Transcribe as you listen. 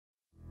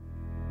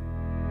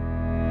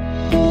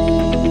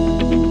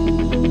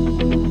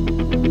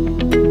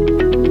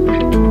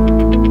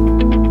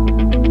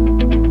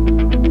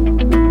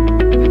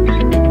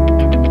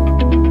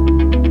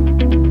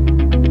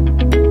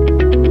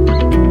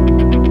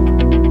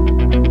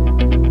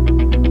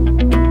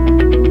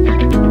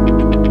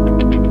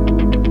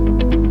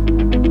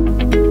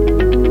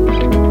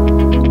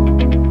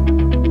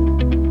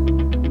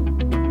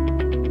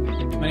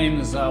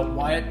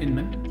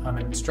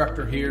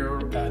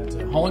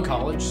Holland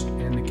College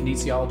in the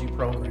Kinesiology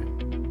program.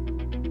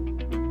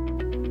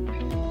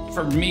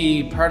 For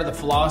me, part of the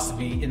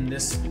philosophy in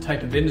this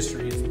type of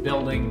industry is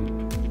building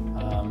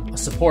a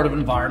supportive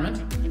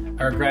environment.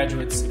 Our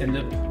graduates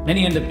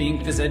many end up being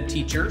phys ed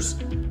teachers,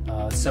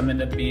 some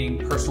end up being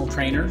personal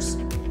trainers.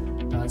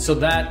 So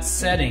that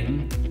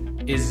setting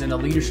is in a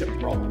leadership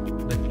role.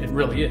 It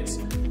really is.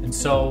 And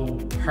so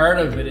part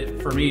of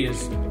it for me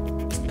is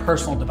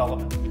personal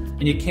development.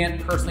 And you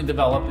can't personally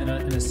develop in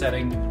a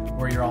setting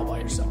where you're all by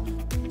yourself.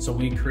 So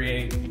we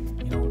create,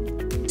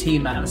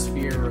 team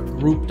atmosphere, a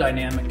group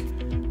dynamic.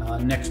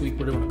 Next week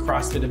we're doing a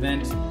CrossFit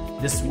event.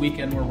 This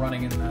weekend we're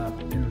running in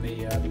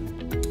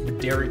the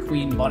Dairy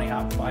Queen Bunny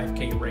Hop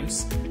 5K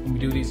race. And we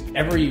do these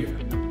every year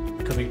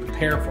because we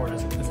prepare for it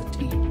as a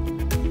team.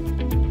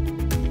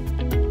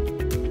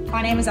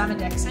 My name is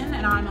Dixon,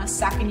 and I'm a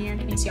second-year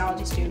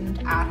kinesiology student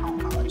at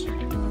Holland College.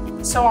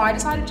 So I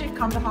decided to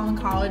come to Holland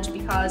College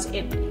because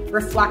it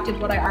reflected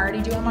what I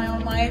already do in my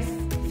own life: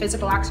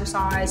 physical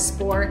exercise,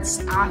 sports,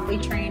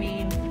 athlete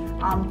training,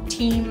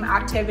 team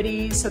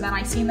activities. So then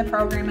I seen the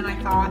program and I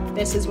thought,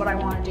 this is what I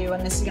want to do,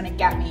 and this is going to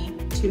get me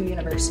to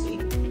university.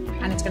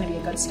 And it's going to be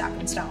a good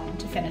stepping stone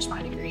to finish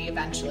my degree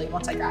eventually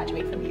once I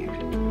graduate from here.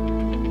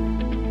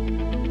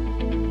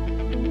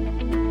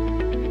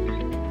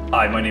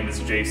 Hi, my name is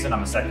Jason.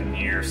 I'm a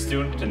second-year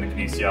student in the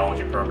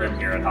kinesiology program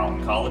here at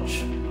Holland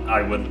College.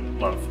 I would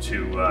love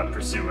to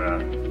pursue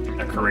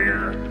a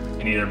career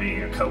in either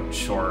being a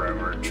coach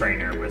or a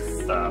trainer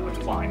with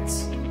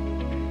clients.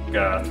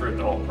 Throughout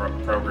the whole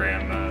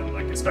program,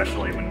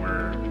 especially when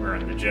we're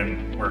in the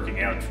gym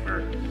working out,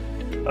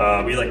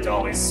 we like to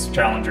always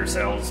challenge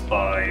ourselves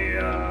by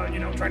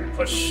trying to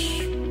push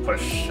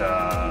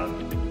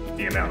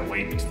the amount of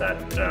weight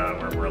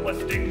that we're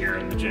lifting here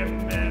in the gym,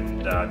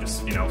 and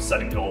just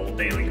setting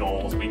daily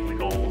goals, weekly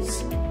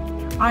goals.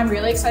 I'm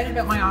really excited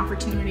about my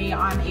opportunity.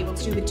 I'm able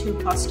to do the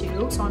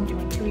 2+2, so I'm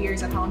doing 2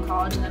 years at Holland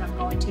College and then I'm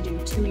going to do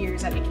 2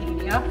 years at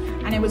Acadia.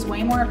 And it was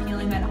way more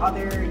appealing than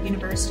other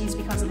universities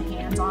because of the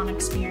hands-on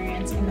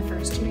experience in the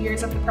first 2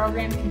 years of the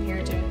program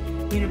compared to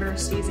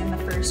universities in the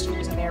first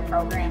years of their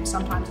program.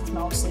 Sometimes it's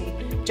mostly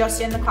just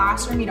in the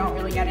classroom, you don't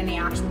really get any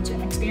actual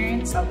gym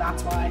experience, so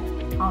that's why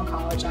Holland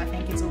College, I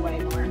think, is a way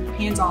more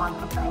hands-on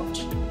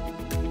approach.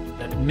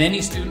 That many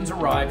students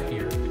arrive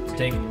here to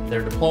take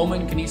their diploma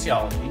in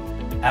kinesiology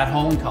at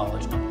Holland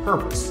College on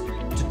purpose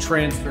to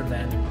transfer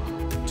then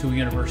to a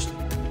university.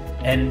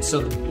 And so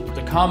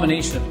the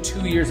combination of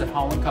 2 years at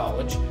Holland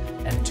College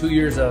and 2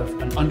 years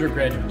of an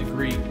undergraduate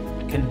degree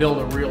can build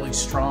a really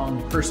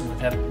strong person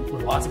with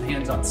lots of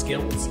hands-on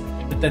skills,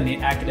 but then the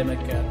academic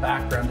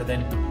background to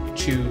then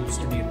choose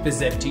to be a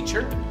phys ed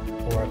teacher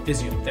or a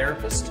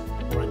physiotherapist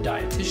or a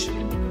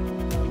dietitian,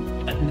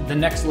 the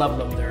next level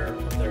of their